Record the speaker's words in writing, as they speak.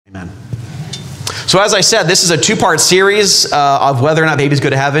So as I said, this is a two-part series of whether or not babies go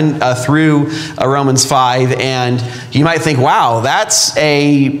to heaven through Romans 5. And you might think, wow, that's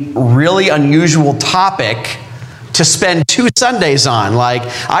a really unusual topic to spend 2 Sundays on. Like,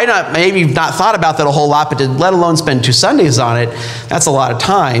 maybe not thought about that a whole lot, but let alone spend 2 Sundays on it, that's a lot of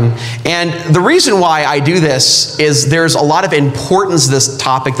time. And the reason why I do this is there's a lot of importance to this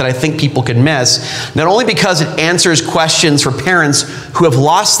topic that I think people could miss, not only because it answers questions for parents who have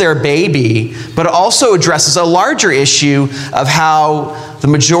lost their baby, but it also addresses a larger issue of how the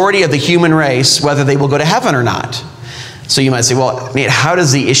majority of the human race, whether they will go to heaven or not. So you might say, well, how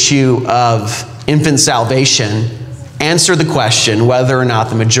does the issue of infant salvation answer the question whether or not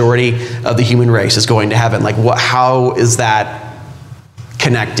the majority of the human race is going to heaven? Like, how is that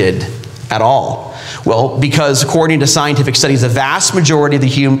connected at all? Well, because according to scientific studies, the vast majority of the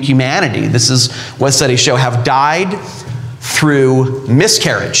humanity, this is what studies show, have died through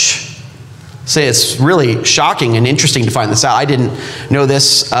miscarriage. Say it's really shocking and interesting to find this out. I didn't know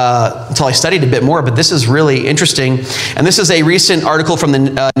this until I studied a bit more, but this is really interesting. And this is a recent article from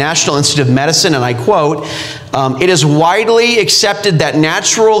the National Institute of Medicine, and I quote, "It is widely accepted that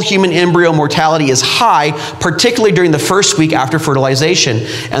natural human embryo mortality is high, particularly during the first week after fertilization,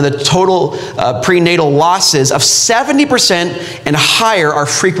 and the total prenatal losses of 70% and higher are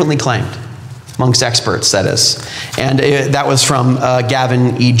frequently claimed." Amongst experts, that is. And that was from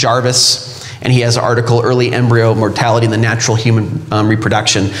Gavin E. Jarvis. And he has an article, Early Embryo Mortality in the Natural Human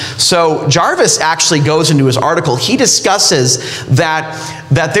Reproduction. So Jarvis actually goes into his article. He discusses that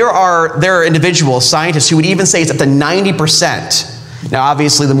there are individuals, scientists, who would even say it's up to 90%. Now,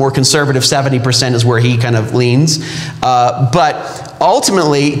 obviously, the more conservative 70% is where he kind of leans. But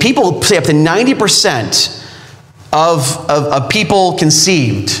ultimately, people say up to 90% of people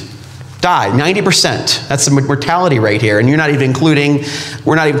conceived die, 90%. That's the mortality rate here. And we're not even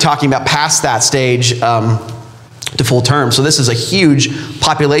talking about past that stage to full term. So this is a huge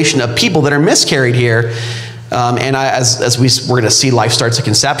population of people that are miscarried here. And as we're going to see, life starts at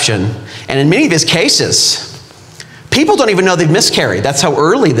conception. And in many of these cases, people don't even know they've miscarried. That's how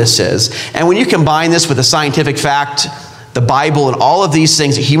early this is. And when you combine this with the scientific fact, the Bible, and all of these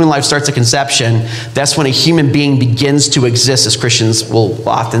things, that human life starts at conception, that's when a human being begins to exist, as Christians will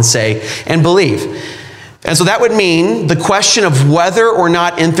often say and believe. And so that would mean the question of whether or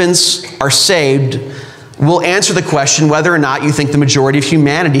not infants are saved will answer the question whether or not you think the majority of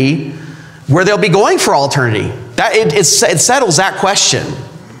humanity, where they'll be going for all eternity. It settles that question,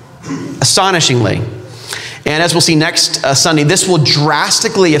 astonishingly. And as we'll see next Sunday, this will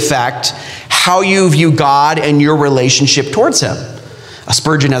drastically affect how you view God and your relationship towards Him.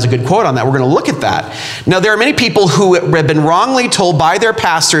 Spurgeon has a good quote on that. We're going to look at that. Now, there are many people who have been wrongly told by their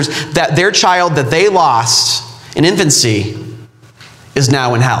pastors that their child that they lost in infancy is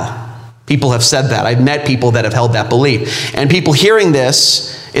now in hell. People have said that. I've met people that have held that belief. And people hearing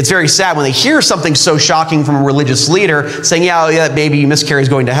this, it's very sad when they hear something so shocking from a religious leader saying, yeah, that baby you miscarry is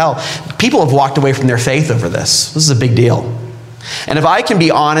going to hell. People have walked away from their faith over this. This is a big deal. And if I can be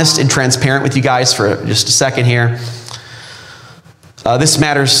honest and transparent with you guys for just a second here, this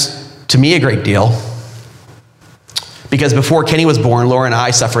matters to me a great deal. Because before Kenny was born, Laura and I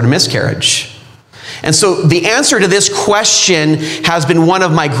suffered a miscarriage. And so the answer to this question has been one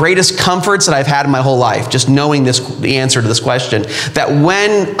of my greatest comforts that I've had in my whole life, just knowing the answer to this question, that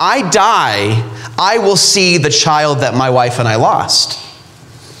when I die, I will see the child that my wife and I lost.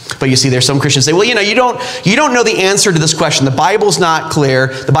 But you see, there's some Christians say, well, you don't know the answer to this question. The Bible's not clear.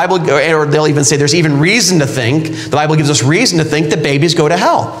 The Bible, or they'll even say there's even reason to think, the Bible gives us reason to think that babies go to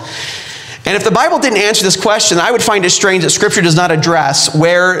hell. And if the Bible didn't answer this question, I would find it strange that Scripture does not address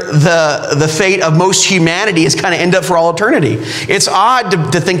where the fate of most humanity is going to end up for all eternity. It's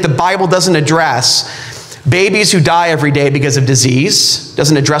odd to think the Bible doesn't address babies who die every day because of disease,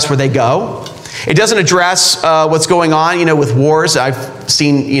 doesn't address where they go. It doesn't address what's going on, with wars. I've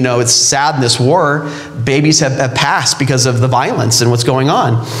seen, it's sad in this war. Babies have passed because of the violence and what's going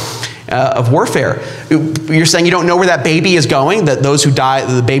on. Of warfare. You're saying you don't know where that baby is going, that those who die,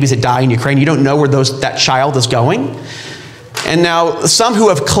 the babies that die in Ukraine, you don't know where that child is going? And now some who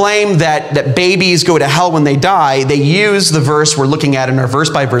have claimed that babies go to hell when they die, they use the verse we're looking at in our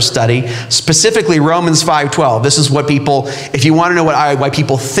verse-by-verse study, specifically Romans 5:12. This is what people, if you want to know why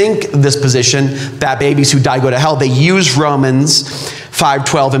people think this position, that babies who die go to hell, they use Romans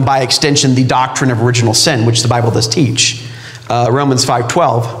 5:12 and by extension the doctrine of original sin, which the Bible does teach. Romans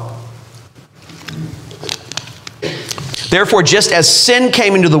 5:12. Therefore, just as sin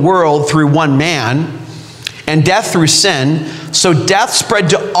came into the world through one man, and death through sin, so death spread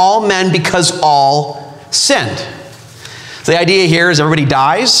to all men because all sinned. So the idea here is everybody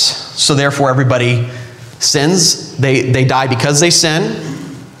dies, so therefore everybody sins. They die because they sin.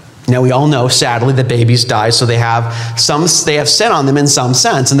 Now we all know, sadly, that babies die, so they have sin on them in some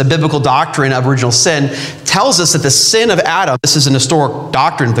sense. And the biblical doctrine of original sin tells us that the sin of Adam, this is an historic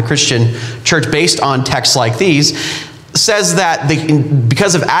doctrine of the Christian church based on texts like these, says that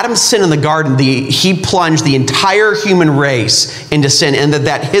because of Adam's sin in the garden, he plunged the entire human race into sin, and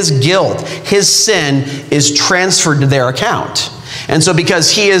that his guilt, his sin, is transferred to their account. And so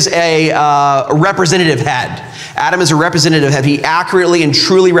because he is a representative head, Adam is a representative head, he accurately and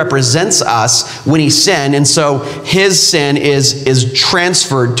truly represents us when he sinned, and so his sin is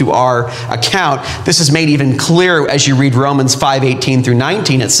transferred to our account. This is made even clearer as you read Romans 5:18 through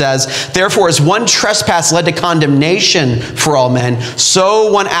 19. It says, therefore, as one trespass led to condemnation for all men,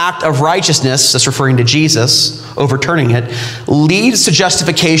 so one act of righteousness, that's referring to Jesus, overturning it, leads to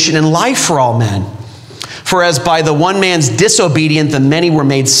justification and life for all men. For as by the one man's disobedience the many were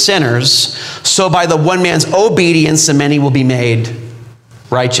made sinners, so by the one man's obedience the many will be made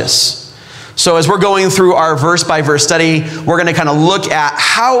righteous. So as we're going through our verse-by-verse study, we're going to kind of look at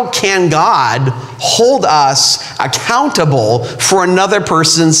how can God hold us accountable for another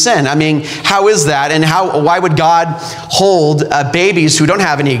person's sin? I mean, how is that? And why would God hold babies who don't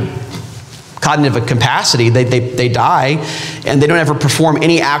have any cognitive capacity? They die, and they don't ever perform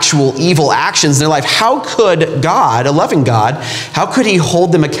any actual evil actions in their life. How could God, a loving God, how could he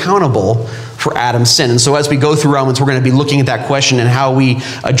hold them accountable for Adam's sin? And so as we go through Romans, we're going to be looking at that question and how we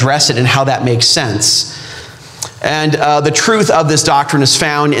address it and how that makes sense. And the truth of this doctrine is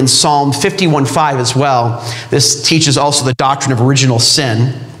found in Psalm 51:5 as well. This teaches also the doctrine of original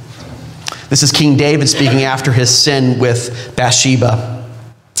sin. This is King David speaking after his sin with Bathsheba.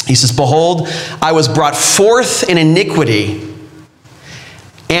 He says, behold, I was brought forth in iniquity,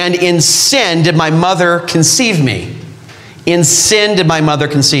 and in sin did my mother conceive me. In sin did my mother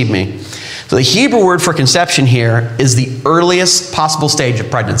conceive me. So the Hebrew word for conception here is the earliest possible stage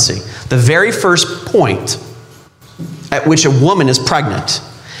of pregnancy. The very first point at which a woman is pregnant.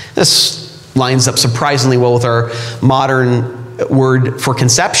 This lines up surprisingly well with our modern word for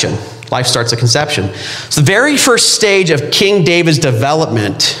conception. Life starts at conception. So the very first stage of King David's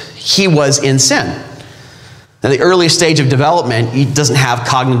development, he was in sin. Now the earliest stage of development, he doesn't have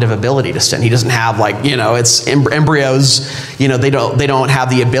cognitive ability to sin. He doesn't have it's embryos, they don't have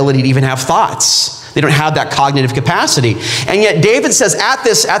the ability to even have thoughts. They don't have that cognitive capacity. And yet David says at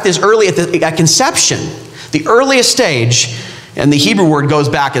conception, the earliest stage, and the Hebrew word goes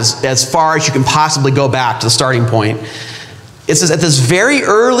back as far as you can possibly go back to the starting point. It says at this very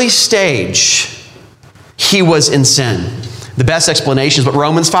early stage, he was in sin. The best explanation is what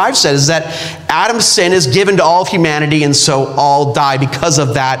Romans 5 says, is that Adam's sin is given to all of humanity, and so all die because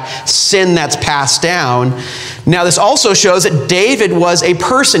of that sin that's passed down. Now, this also shows that David was a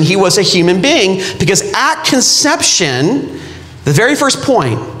person. He was a human being, because at conception, the very first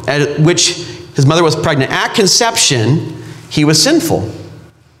point at which his mother was pregnant, at conception, he was sinful.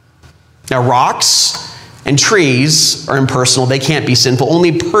 Now, rocks and trees are impersonal. They can't be sinful.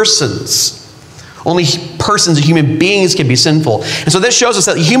 Only persons and human beings can be sinful. And so this shows us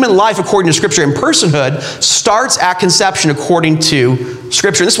that human life, according to Scripture, and personhood starts at conception according to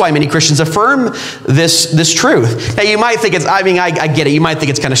Scripture. And this is why many Christians affirm this truth. Now you might think I get it. You might think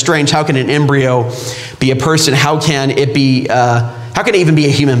it's kind of strange. How can an embryo be a person? How can it even be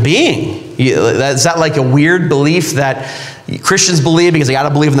a human being? Is that like a weird belief that Christians believe because they got to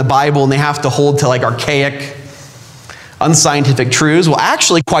believe in the Bible and they have to hold to like archaic, unscientific truths? Well,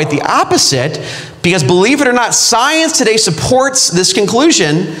 actually quite the opposite, because believe it or not, science today supports this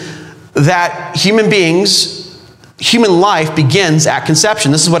conclusion that human life begins at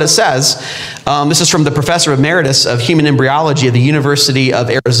conception. This is what it says. This is from the professor emeritus of human embryology at the University of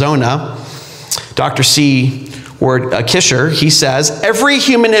Arizona, Dr. C. Ward Kisher. He says, every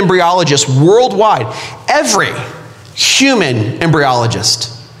human embryologist worldwide, every human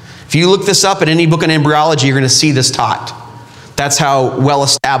embryologist, if you look this up in any book on embryology, you're going to see this taught. That's how well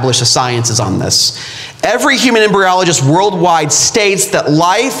established the science is on this. Every human embryologist worldwide states that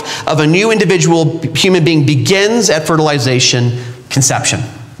life of a new individual human being begins at fertilization, conception.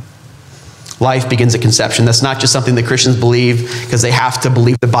 Life begins at conception. That's not just something that Christians believe because they have to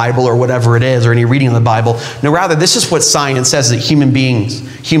believe the Bible or whatever it is, or any reading of the Bible. No, rather, this is what science says, that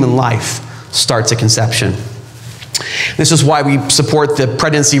human life starts at conception. This is why we support the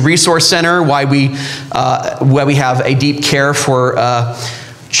Pregnancy Resource Center, why we have a deep care for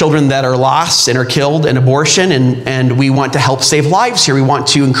children that are lost and are killed in abortion, and we want to help save lives here. We want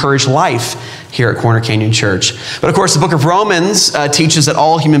to encourage life here at Corner Canyon Church. But of course, the book of Romans teaches that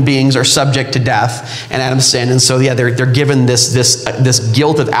all human beings are subject to death and Adam's sin, and so yeah, they're given this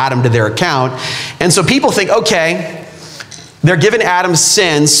guilt of Adam to their account. And so people think, okay, they're given Adam's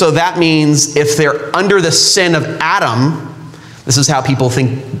sin, so that means if they're under the sin of Adam, this is how people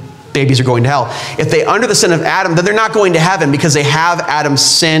think babies are going to hell. If they're under the sin of Adam, then they're not going to heaven because they have Adam's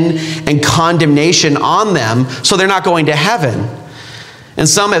sin and condemnation on them, so they're not going to heaven. And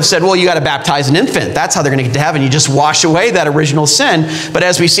some have said, well, you got to baptize an infant. That's how they're going to get to heaven. You just wash away that original sin. But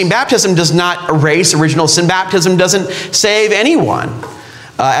as we've seen, baptism does not erase original sin. Baptism doesn't save anyone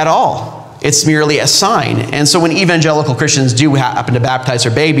at all. It's merely a sign. And so when evangelical Christians do happen to baptize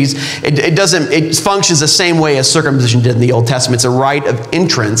their babies, it functions the same way as circumcision did in the Old Testament. It's a rite of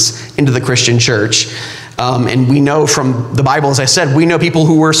entrance into the Christian church. And we know from the Bible, as I said, we know people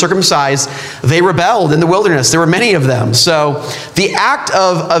who were circumcised, they rebelled in the wilderness. There were many of them. So the act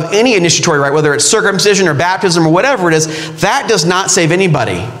of any initiatory rite, whether it's circumcision or baptism or whatever it is, that does not save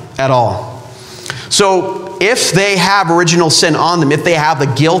anybody at all. So if they have original sin on them, if they have the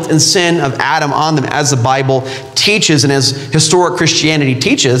guilt and sin of Adam on them, as the Bible teaches and as historic Christianity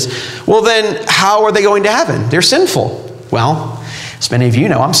teaches, well then how are they going to heaven? They're sinful. Well, as many of you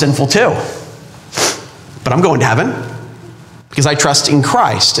know, I'm sinful too. But I'm going to heaven because I trust in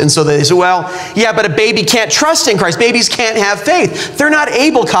Christ. And so they say, well, yeah, but a baby can't trust in Christ. Babies can't have faith. They're not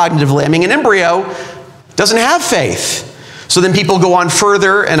able cognitively. I mean, an embryo doesn't have faith. So then people go on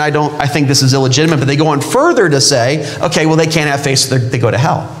further, and I think this is illegitimate, but they go on further to say, okay, well, they can't have faith, so they go to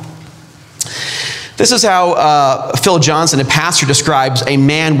hell. This is how Phil Johnson, a pastor, describes a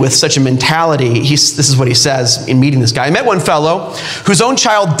man with such a mentality. This is what he says in meeting this guy. I met one fellow whose own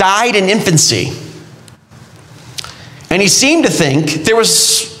child died in infancy. And he seemed to think there was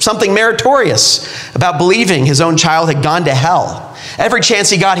something meritorious about believing his own child had gone to hell. Every chance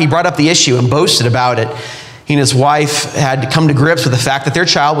he got, he brought up the issue and boasted about it. He and his wife had to come to grips with the fact that their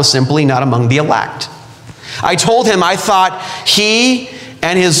child was simply not among the elect. I told him I thought he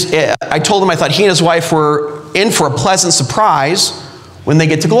and his wife were in for a pleasant surprise when they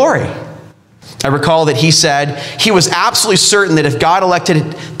get to glory. I recall that he said he was absolutely certain that if God elected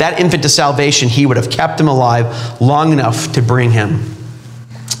that infant to salvation, he would have kept him alive long enough to bring him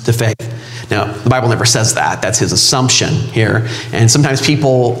to faith. Now, the Bible never says that. That's his assumption here. And sometimes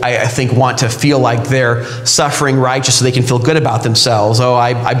people, I think, want to feel like they're suffering righteous so they can feel good about themselves. Oh,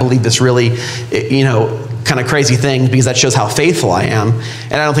 I believe this really, kind of crazy thing because that shows how faithful I am.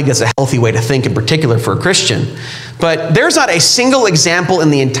 And I don't think that's a healthy way to think, in particular for a Christian. But there's not a single example in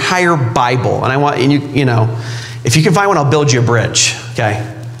the entire Bible. And I want, if you can find one, I'll build you a bridge,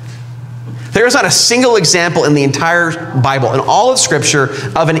 okay? There's not a single example in the entire Bible, in all of Scripture,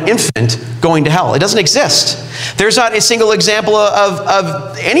 of an infant going to hell. It doesn't exist. There's not a single example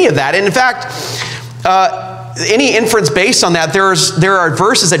of any of that. And in fact, any inference based on that, there are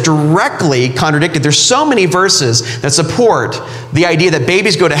verses that directly contradict it. There's so many verses that support the idea that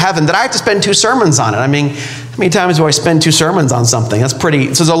babies go to heaven that I have to spend 2 sermons on it. I mean, how many times do I spend 2 sermons on something? So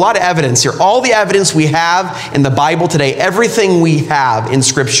there's a lot of evidence here. All the evidence we have in the Bible today, everything we have in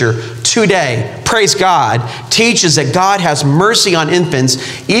Scripture today, praise God, teaches that God has mercy on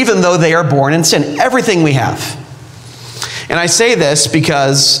infants even though they are born in sin. Everything we have. And I say this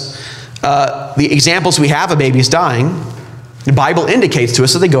because the examples we have of babies dying, the Bible indicates to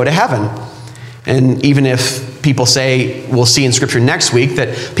us that they go to heaven. And even if people say, we'll see in Scripture next week,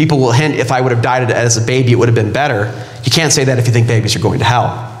 that people will hint, if I would have died as a baby, it would have been better. You can't say that if you think babies are going to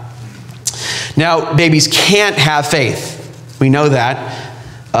hell. Now, babies can't have faith. We know that.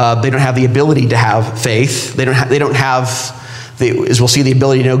 They don't have the ability to have faith. They don't have, as we'll see, the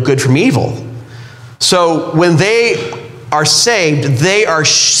ability to know good from evil. So when they are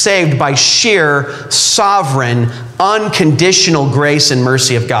saved by sheer, sovereign, unconditional grace and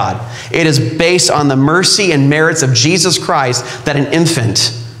mercy of God. It is based on the mercy and merits of Jesus Christ that an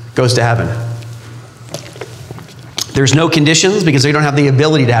infant goes to heaven. There's no conditions because they don't have the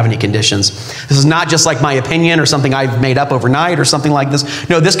ability to have any conditions. This is not just like my opinion or something I've made up overnight or something like this.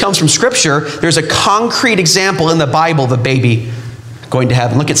 No, this comes from Scripture. There's a concrete example in the Bible of a baby going to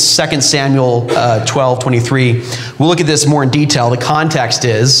heaven. Look at 2 Samuel 12:23. We'll look at this more in detail. The context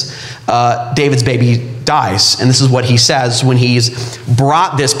is David's baby dies. And this is what he says when he's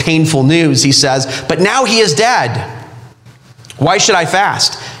brought this painful news. He says, but now he is dead. Why should I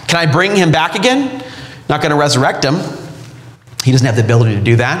fast? Can I bring him back again? Not going to resurrect him. He doesn't have the ability to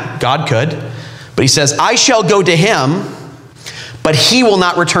do that. God could. But he says, I shall go to him, but he will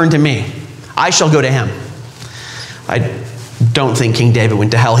not return to me. I shall go to him. Don't think King David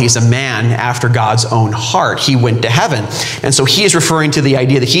went to hell. He's a man after God's own heart. He went to heaven. And so he is referring to the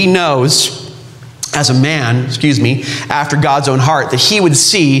idea that he knows as a man, after God's own heart, that he would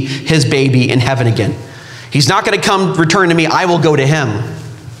see his baby in heaven again. He's not going to come return to me. I will go to him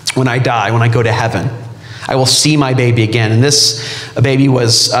when I die, when I go to heaven. I will see my baby again. And this baby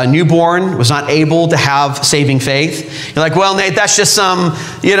was newborn, was not able to have saving faith. You're like, well, Nate, that's just some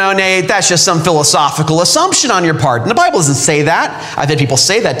philosophical assumption on your part. And the Bible doesn't say that. I've had people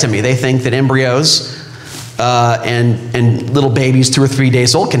say that to me. They think that embryos and little babies 2 or 3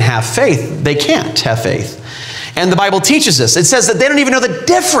 days old can have faith. They can't have faith. And the Bible teaches this. It says that they don't even know the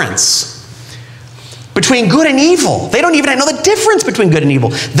difference between good and evil. They don't even know the difference between good and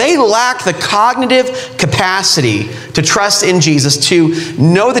evil. They lack the cognitive capacity to trust in Jesus, to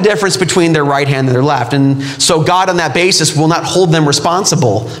know the difference between their right hand and their left. And so God on that basis will not hold them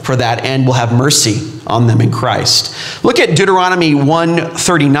responsible for that and will have mercy on them in Christ. Look at Deuteronomy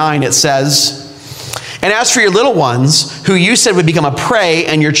 1:39. It says, "And as for your little ones, who you said would become a prey,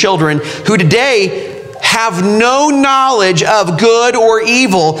 and your children, who today have no knowledge of good or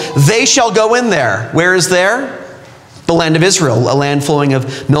evil, they shall go in there." Where is there? The land of Israel, a land flowing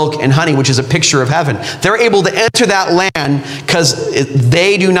of milk and honey, which is a picture of heaven. They're able to enter that land because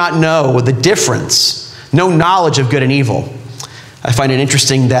they do not know the difference, no knowledge of good and evil. I find it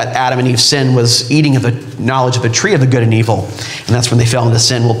interesting that Adam and Eve's sin was eating of the knowledge of the tree of the good and evil. And that's when they fell into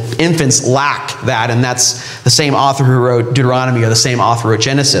sin. Well, infants lack that, and that's the same author who wrote Deuteronomy or the same author who wrote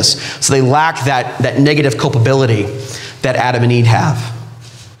Genesis. So they lack that negative culpability that Adam and Eve have.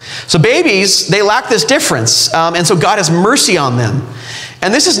 So babies, they lack this difference. And so God has mercy on them.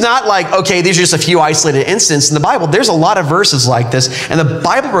 And this is not like, okay, these are just a few isolated incidents in the Bible. There's a lot of verses like this. And the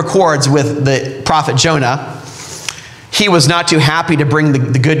Bible records with the prophet Jonah, he was not too happy to bring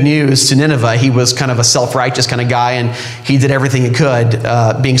the good news to Nineveh. He was kind of a self-righteous kind of guy, and he did everything he could,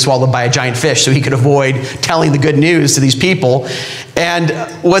 being swallowed by a giant fish, so he could avoid telling the good news to these people. And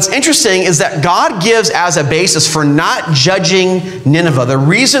what's interesting is that God gives as a basis for not judging Nineveh. The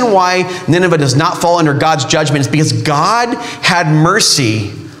reason why Nineveh does not fall under God's judgment is because God had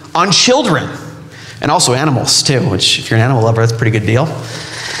mercy on children, and also animals too, which if you're an animal lover, that's a pretty good deal.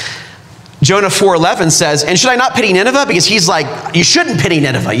 Jonah 4:11 says, "And should I not pity Nineveh?" Because he's like, you shouldn't pity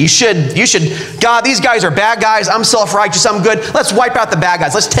Nineveh. You should, God, these guys are bad guys. I'm self-righteous. I'm good. Let's wipe out the bad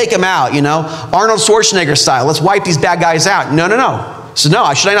guys. Let's take them out, Arnold Schwarzenegger style. Let's wipe these bad guys out. No. So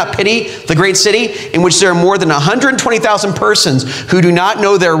no, should I not pity the great city in which there are more than 120,000 persons who do not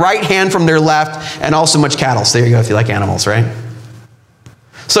know their right hand from their left, and also much cattle. So there you go if you like animals, right?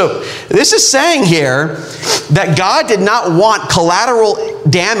 So this is saying here that God did not want collateral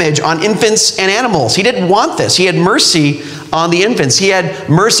damage on infants and animals. He didn't want this. He had mercy on the infants. He had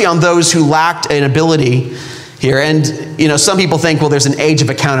mercy on those who lacked an ability here. And, some people think, well, there's an age of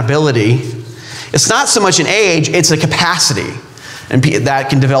accountability. It's not so much an age, it's a capacity. And that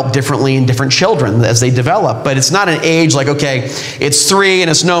can develop differently in different children as they develop. But it's not an age like, okay, it's 3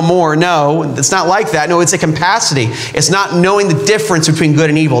 and it's no more. No, it's not like that. No, it's a capacity. It's not knowing the difference between good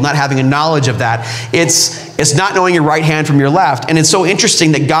and evil, not having a knowledge of that. It's not knowing your right hand from your left. And it's so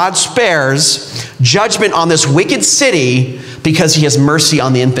interesting that God spares judgment on this wicked city because he has mercy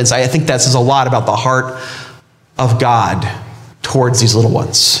on the infants. I think that says a lot about the heart of God towards these little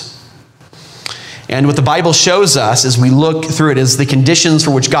ones. And what the Bible shows us as we look through it is the conditions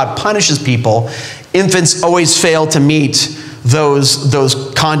for which God punishes people. Infants always fail to meet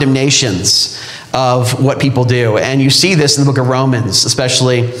those condemnations of what people do. And you see this in the book of Romans,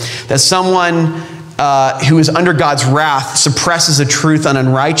 especially, that someone who is under God's wrath suppresses the truth on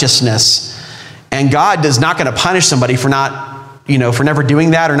unrighteousness. And God is not going to punish somebody for for never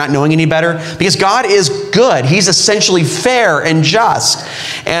doing that or not knowing any better, because God is good. He's essentially fair and just.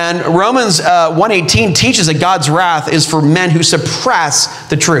 And Romans 1:18 teaches that God's wrath is for men who suppress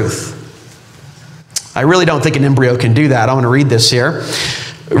the truth. I really don't think an embryo can do that. I want to read this here.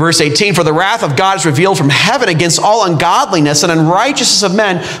 Verse 18, "For the wrath of God is revealed from heaven against all ungodliness and unrighteousness of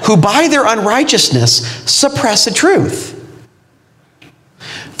men who by their unrighteousness suppress the truth.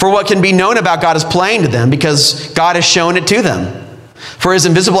 For what can be known about God is plain to them, because God has shown it to them. For his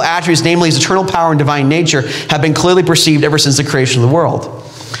invisible attributes, namely his eternal power and divine nature, have been clearly perceived ever since the creation of the world."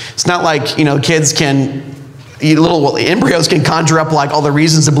 It's not like, kids can, little embryos can conjure up like all the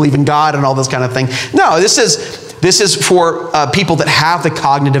reasons to believe in God and all this kind of thing. No, this is for people that have the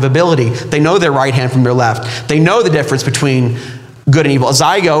cognitive ability. They know their right hand from their left. They know the difference between good and evil. A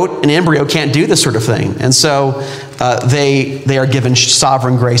zygote, an embryo, can't do this sort of thing. And so they are given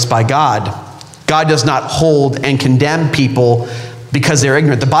sovereign grace by God. God does not hold and condemn people because they're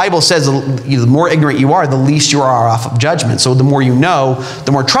ignorant. The Bible says the more ignorant you are, the least you are off of judgment. So the more you know,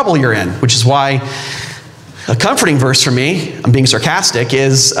 the more trouble you're in, which is why a comforting verse for me, I'm being sarcastic,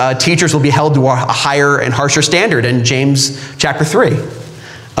 is teachers will be held to a higher and harsher standard in James chapter 3.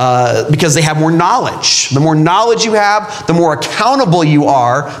 Because they have more knowledge. The more knowledge you have, the more accountable you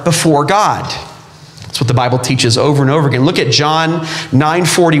are before God. That's what the Bible teaches over and over again. Look at John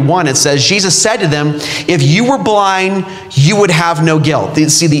 9:41. It says, Jesus said to them, if you were blind, you would have no guilt. You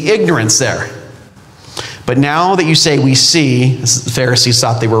see the ignorance there. But now that you say we see, the Pharisees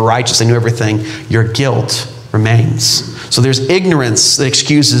thought they were righteous, they knew everything, your guilt remains. So there's ignorance that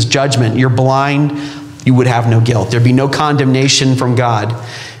excuses judgment. You're blind, you would have no guilt. There'd be no condemnation from God.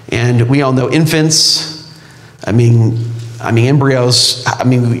 And we all know infants, embryos,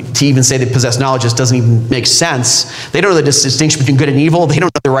 to even say they possess knowledge just doesn't even make sense. They don't know the distinction between good and evil. They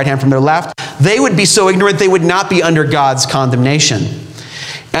don't know their right hand from their left. They would be so ignorant they would not be under God's condemnation.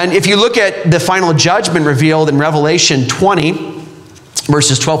 And if you look at the final judgment revealed in Revelation 20,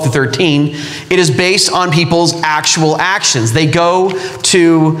 verses 12 through 13, it is based on people's actual actions. They go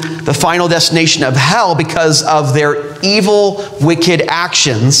to the final destination of hell because of their evil, wicked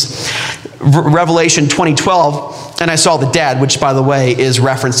actions. Revelation 20:12, and I saw the dead, which, by the way, is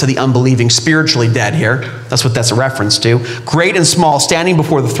reference to the unbelieving spiritually dead here. That's what that's a reference to. Great and small, standing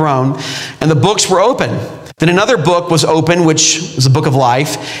before the throne, and the books were open. Then another book was opened, which is the book of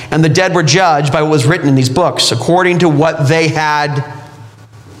life, and the dead were judged by what was written in these books, according to what they had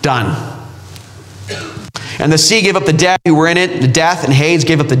done. And the sea gave up the dead who were in it, the death and Hades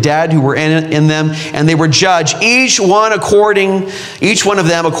gave up the dead who were in them, and they were judged, each one of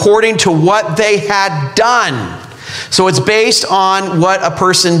them according to what they had done. So it's based on what a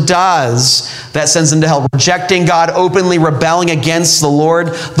person does that sends them to hell. Rejecting God, openly rebelling against the Lord.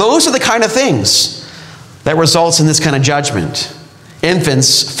 Those are the kind of things that results in this kind of judgment.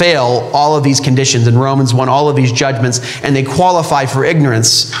 Infants fail all of these conditions. In Romans 1, all of these judgments, and they qualify for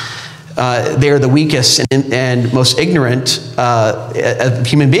ignorance. They are the weakest and most ignorant of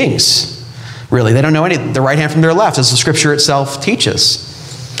human beings, really. They don't know the right hand from their left, as the Scripture itself teaches.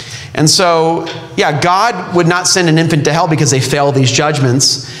 And so, God would not send an infant to hell because they fail these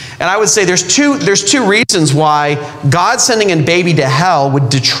judgments. And I would say there's two reasons why God sending a baby to hell would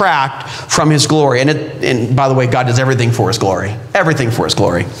detract from his glory. And by the way, God does everything for his glory. Everything for his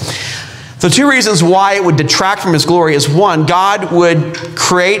glory. The two reasons why it would detract from his glory is, one, God would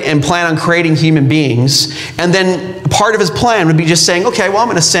create and plan on creating human beings. And then part of his plan would be just saying, okay, well, I'm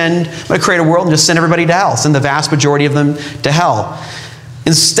going to create a world and just send everybody to hell. Send the vast majority of them to hell.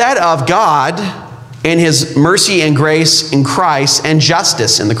 Instead of God, in his mercy and grace in Christ and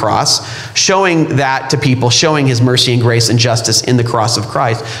justice in the cross, showing that to people, showing his mercy and grace and justice in the cross of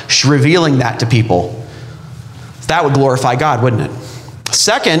Christ, revealing that to people, that would glorify God, wouldn't it?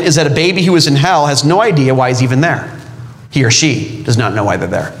 Second is that a baby who is in hell has no idea why he's even there. He or she does not know why they're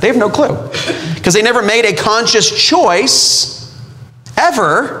there. They have no clue. Because they never made a conscious choice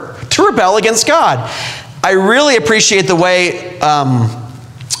ever to rebel against God. I really appreciate the way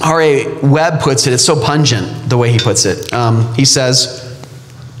R.A. Webb puts it. It's so pungent, the way he puts it. He says,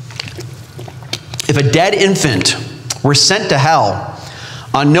 if a dead infant were sent to hell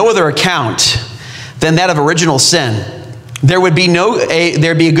on no other account than that of original sin, there'd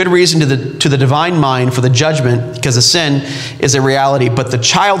be a good reason to the divine mind for the judgment, because the sin is a reality, but the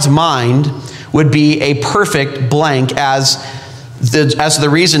child's mind would be a perfect blank as the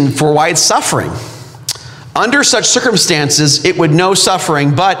reason for why it's suffering. Under such circumstances, it would know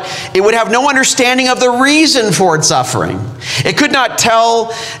suffering, but it would have no understanding of the reason for its suffering. It could not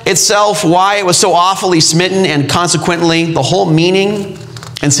tell itself why it was so awfully smitten, and consequently, the whole meaning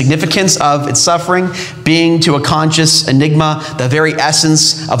and significance of its suffering being to a conscious enigma, the very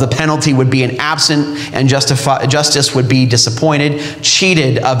essence of the penalty would be an absent, and justice would be disappointed,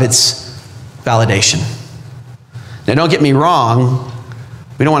 cheated of its validation. Now, don't get me wrong.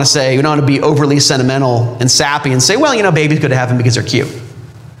 We don't want to be overly sentimental and sappy and say, well, babies go to heaven because they're cute.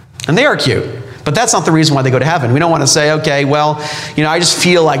 And they are cute. But that's not the reason why they go to heaven. We don't want to say, okay, well, I just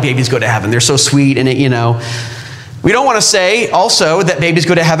feel like babies go to heaven. They're so sweet and We don't want to say also that babies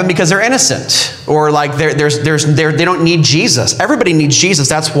go to heaven because they're innocent, or like they don't need Jesus. Everybody needs Jesus.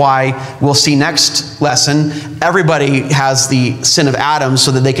 That's why we'll see next lesson. Everybody has the sin of Adam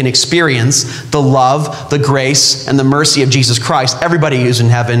so that they can experience the love, the grace, and the mercy of Jesus Christ. Everybody who's in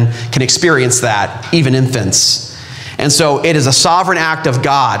heaven can experience that, even infants. And so it is a sovereign act of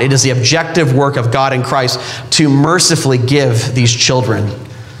God. It is the objective work of God in Christ to mercifully give these children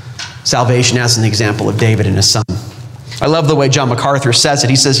salvation, as an example of David and his son. I love the way John MacArthur says it.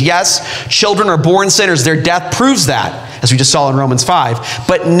 He says, yes, children are born sinners. Their death proves that, as we just saw in Romans 5.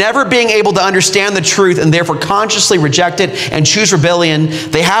 But never being able to understand the truth and therefore consciously reject it and choose rebellion,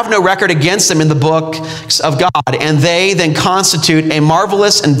 they have no record against them in the books of God. And they then constitute a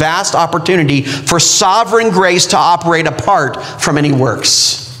marvelous and vast opportunity for sovereign grace to operate apart from any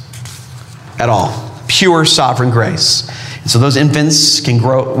works at all. Pure sovereign grace. And so those infants can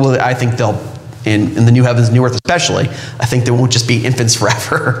grow. Well, I think they'll, in the new heavens, new earth especially, I think they won't just be infants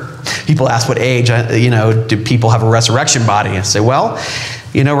forever. People ask what age, do people have a resurrection body? I say, well,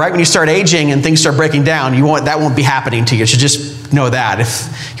 right when you start aging and things start breaking down, that won't be happening to you. You should just know that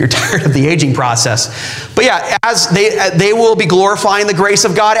if you're tired of the aging process. But yeah, as they will be glorifying the grace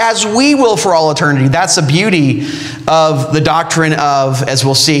of God as we will for all eternity. That's the beauty of the doctrine of, as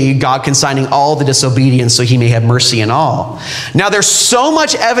we'll see, God consigning all the disobedience so he may have mercy in all. Now there's so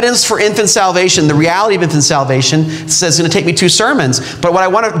much evidence for infant salvation, the reality of infant salvation. It says it's going to take me 2 sermons. But what I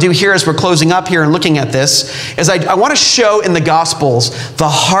want to do here as we're closing up here and looking at this is I want to show in the Gospels the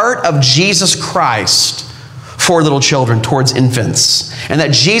heart of Jesus Christ for little children, towards infants, and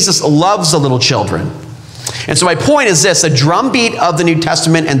that Jesus loves the little children. And so my point is this: the drumbeat of the New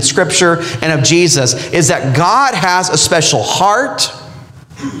Testament and Scripture and of Jesus is that God has a special heart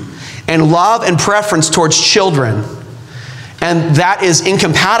and love and preference towards children. And that is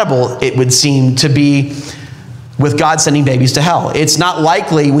incompatible, it would seem, to be with God sending babies to hell. It's not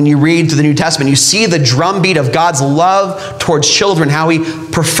likely when you read through the New Testament, you see the drumbeat of God's love towards children, how he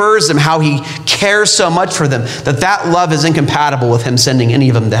prefers them, how he cares so much for them, that love is incompatible with him sending any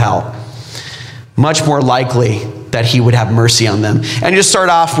of them to hell. Much more likely that he would have mercy on them. And just start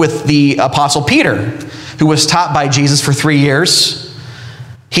off with the Apostle Peter, who was taught by Jesus for 3 years.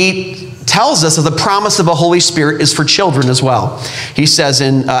 He tells us that the promise of the Holy Spirit is for children as well. He says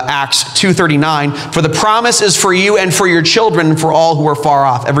in Acts 2:39, "For the promise is for you and for your children and for all who are far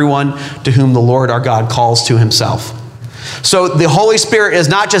off, everyone to whom the Lord our God calls to himself." So the Holy Spirit is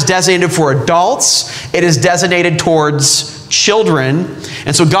not just designated for adults, it is designated towards children.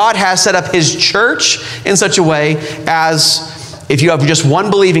 And so God has set up his church in such a way as if you have just one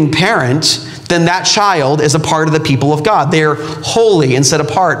believing parent, then that child is a part of the people of God. They're holy and set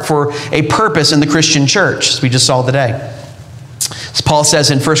apart for a purpose in the Christian church, as we just saw today. As Paul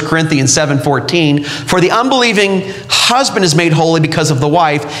says in 1 Corinthians 7:14, "For the unbelieving husband is made holy because of the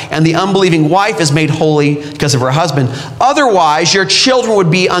wife, and the unbelieving wife is made holy because of her husband. Otherwise, your children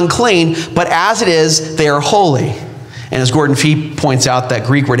would be unclean, but as it is, they are holy." And as Gordon Fee points out, that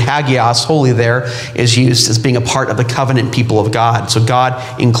Greek word hagios, holy there, is used as being a part of the covenant people of God. So God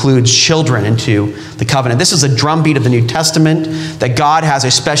includes children into the covenant. This is a drumbeat of the New Testament, that God has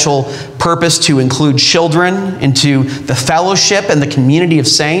a special purpose to include children into the fellowship and the community of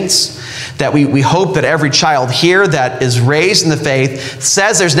saints. That we hope that every child here that is raised in the faith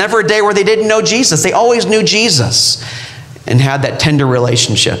says there's never a day where they didn't know Jesus. They always knew Jesus and had that tender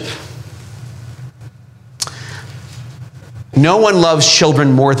relationship. No one loves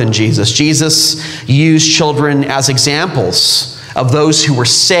children more than Jesus. Jesus used children as examples of those who were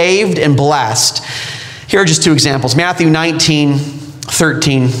saved and blessed. Here are just 2 examples. Matthew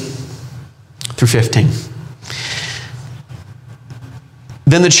 19:13 through 15.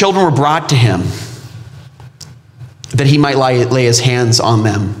 "Then the children were brought to him, that he might lay his hands on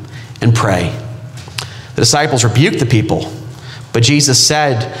them and pray. The disciples rebuked the people. But Jesus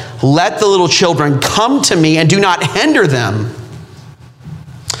said, 'Let the little children come to me and do not hinder them,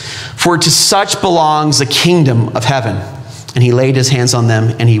 for to such belongs the kingdom of heaven.' And he laid his hands on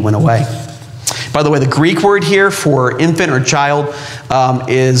them and he went away." By the way, the Greek word here for infant or child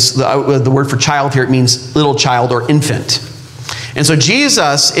is the word for child here. It means little child or infant. And so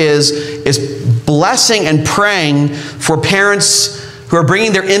Jesus is blessing and praying for parents who are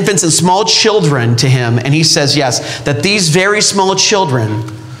bringing their infants and small children to him. And he says, yes, that these very small children,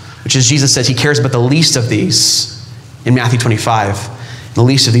 which is Jesus says he cares about the least of these in Matthew 25. The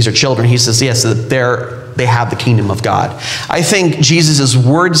least of these are children. He says, yes, that they have the kingdom of God. I think Jesus'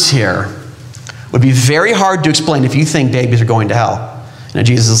 words here would be very hard to explain if you think babies are going to hell. And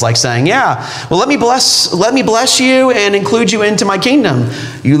Jesus is like saying, yeah, well, let me bless you and include you into my kingdom.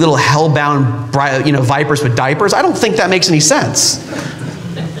 You little hell-bound, vipers with diapers. I don't think that makes any sense.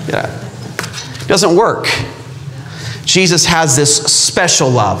 Yeah. It doesn't work. Jesus has this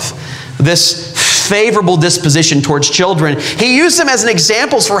special love, this favorable disposition towards children. He used them as an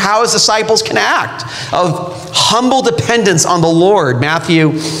example for how his disciples can act, of humble dependence on the Lord.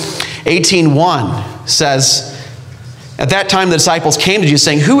 Matthew 18:1 says, "At that time the disciples came to Jesus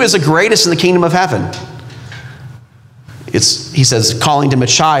saying, 'Who is the greatest in the kingdom of heaven?' He says, calling him a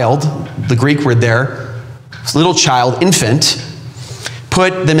child, the Greek word there, this little child, infant,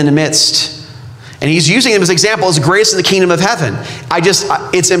 put them in the midst. And he's using them as example as greatest in the kingdom of heaven.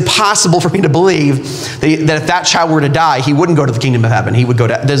 It's impossible for me to believe that if that child were to die, he wouldn't go to the kingdom of heaven. He would go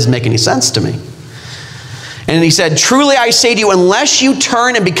to, that doesn't make any sense to me. And he said, truly I say to you, unless you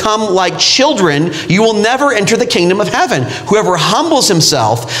turn and become like children, you will never enter the kingdom of heaven. Whoever humbles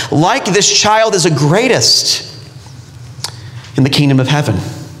himself like this child is the greatest in the kingdom of heaven.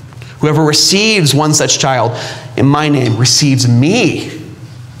 Whoever receives one such child in my name receives me.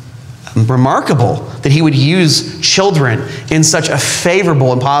 Remarkable that he would use children in such a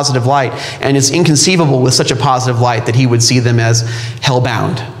favorable and positive light, and it's inconceivable with such a positive light that he would see them as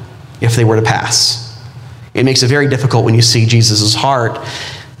hell-bound if they were to pass. It makes it very difficult when you see Jesus' heart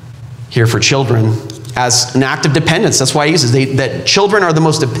here for children as an act of dependence. That's why he uses that children are the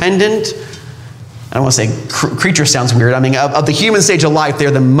most dependent. I don't want to say creature sounds weird. I mean, of the human stage of life,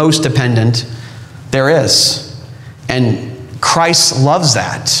 they're the most dependent there is. And Christ loves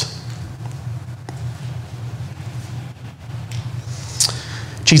that.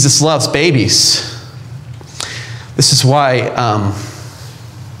 Jesus loves babies. This is why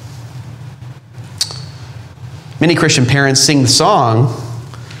many Christian parents sing the song,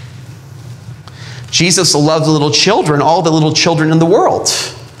 Jesus loves little children, all the little children in the world.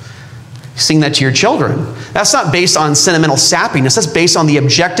 Sing that to your children. That's not based on sentimental sappiness. That's based on the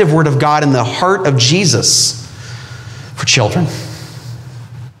objective word of God in the heart of Jesus for children.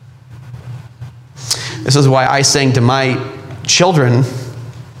 This is why I sang to my children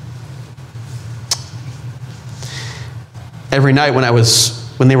every night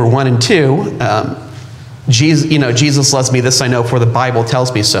when they were 1 and 2, Jesus loves me, this I know, for the Bible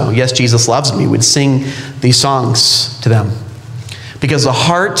tells me so. Yes, Jesus loves me. We'd sing these songs to them. Because the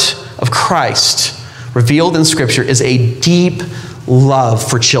heart of Christ revealed in Scripture is a deep love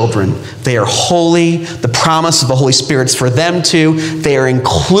for children. They are holy. The promise of the Holy Spirit's for them too. They are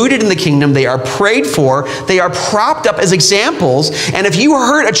included in the kingdom. They are prayed for. They are propped up as examples. And if you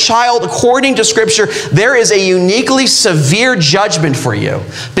hurt a child according to Scripture, there is a uniquely severe judgment for you,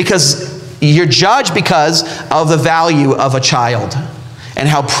 because you're judged because of the value of a child and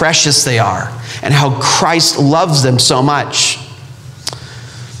how precious they are and how Christ loves them so much.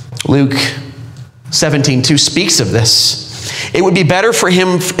 Luke 17:2 speaks of this. It would be better for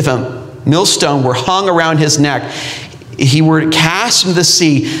him if a millstone were hung around his neck, he were cast into the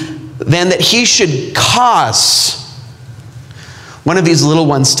sea, than that he should cause one of these little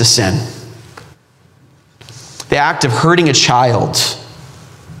ones to sin. The act of hurting a child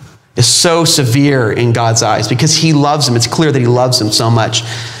is so severe in God's eyes because he loves them. It's clear that he loves them so much.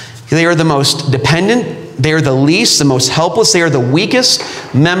 They are the most dependent. They are the least, the most helpless. They are the weakest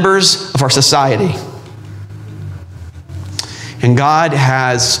members of our society. And God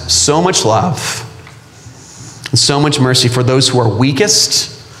has so much love and so much mercy for those who are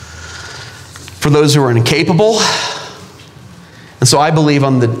weakest, for those who are incapable. And so I believe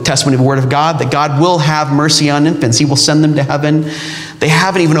on the testimony of the Word of God that God will have mercy on infants. He will send them to heaven. They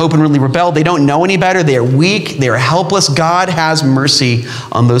haven't even openly rebelled. They don't know any better. They are weak. They are helpless. God has mercy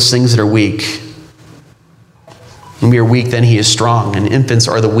on those things that are weak. When we are weak, then he is strong, and infants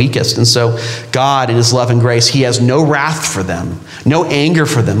are the weakest. And so God, in his love and grace, he has no wrath for them, no anger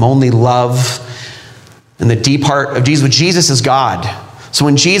for them, only love. And the deep heart of Jesus, Jesus is God. So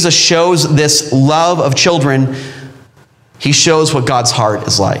when Jesus shows this love of children, he shows what God's heart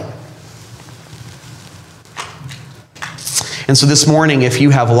is like. And so this morning, if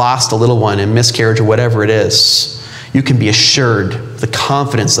you have lost a little one in miscarriage or whatever it is, you can be assured the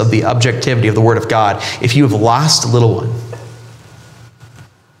confidence of the objectivity of the Word of God. If you have lost a little one,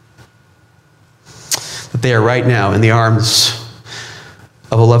 that they are right now in the arms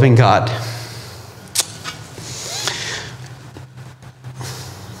of a loving God.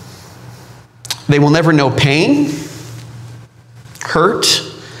 They will never know pain, hurt,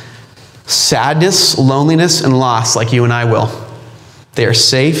 sadness, loneliness, and loss like you and I will. They are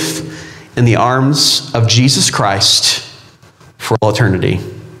safe in the arms of Jesus Christ for all eternity.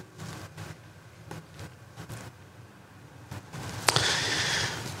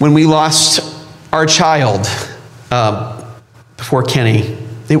 When we lost our child before Kenny,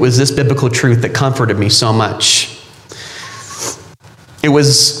 it was this biblical truth that comforted me so much. It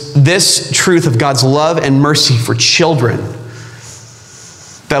was this truth of God's love and mercy for children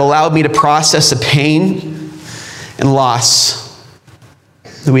that allowed me to process the pain and loss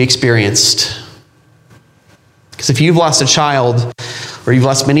that we experienced. Because if you've lost a child, or you've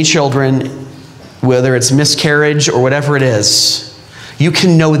lost many children, whether it's miscarriage or whatever it is, you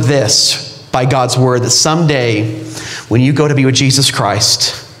can know this by God's word, that someday when you go to be with Jesus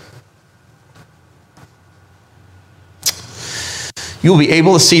Christ, you will be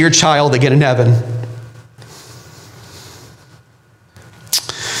able to see your child again in heaven.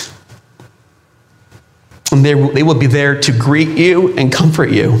 And they will be there to greet you and comfort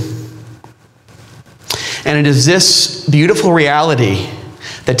you. And it is this beautiful reality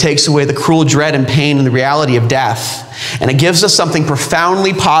that takes away the cruel dread and pain and the reality of death. And it gives us something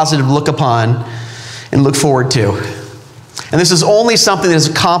profoundly positive to look upon and look forward to. And this is only something that is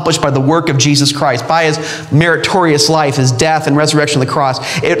accomplished by the work of Jesus Christ, by his meritorious life, his death and resurrection on the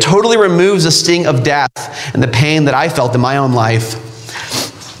cross. It totally removes the sting of death and the pain that I felt in my own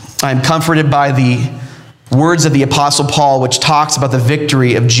life. I am comforted by the words of the Apostle Paul, which talks about the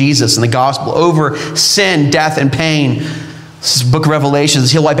victory of Jesus in the gospel over sin, death, and pain. This is book of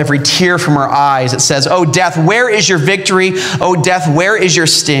Revelations. He'll wipe every tear from our eyes. It says, "O death, where is your victory? O death, where is your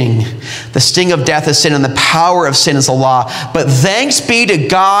sting? The sting of death is sin, and the power of sin is the law. But thanks be to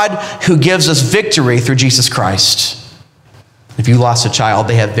God who gives us victory through Jesus Christ." If you lost a child,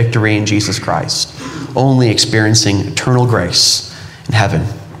 they have victory in Jesus Christ, only experiencing eternal grace in heaven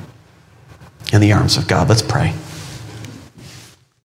in the arms of God. Let's pray.